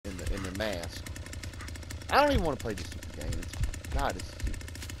mask. I don't even want to play this stupid game. God, it's stupid.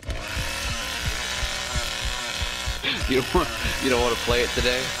 You don't want to play it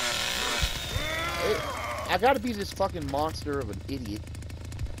today? I gotta be this fucking monster of an idiot.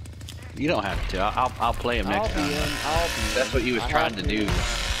 You don't have to. I'll play him next time. That's what you was trying to do.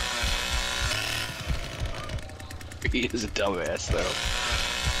 He is a dumbass, though.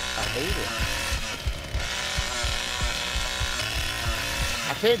 I hate it.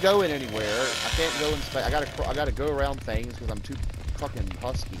 I can't go in anywhere. I can't go in space. I gotta go around things because I'm too fucking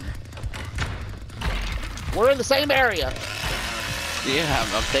husky. We're in the same area. Yeah,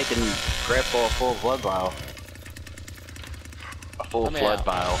 I'm taking Grandpa a full blood vial. A full blood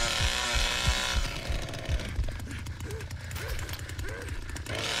vial.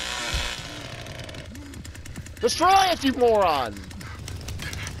 Destroy it, you moron!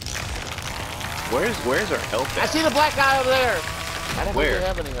 Where's our health at? I see the black guy over there. I don't Where? really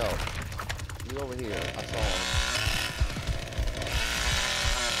have any health. He's over here. I saw him.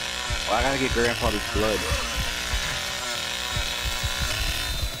 Well, I gotta get Grandpa's blood.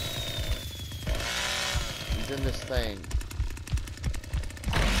 He's in this thing.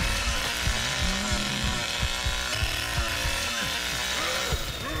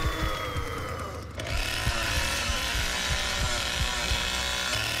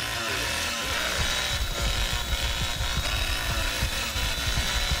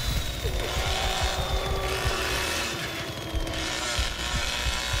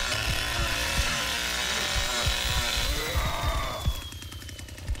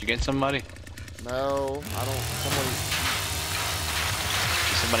 Did you get somebody? No, I don't.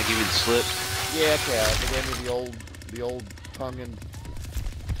 Did somebody give you the slip? Yeah, Cat. They gave me the old tongue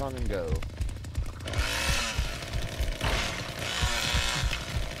and go.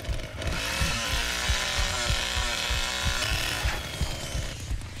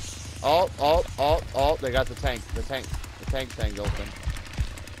 Oh, they got the tank thing open.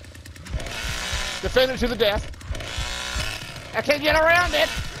 Defend it to the death. I can't get around it.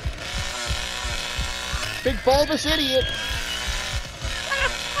 Big bulbous idiot.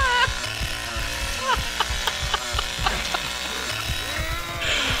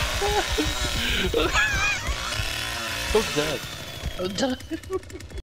 I'm done. I'm done.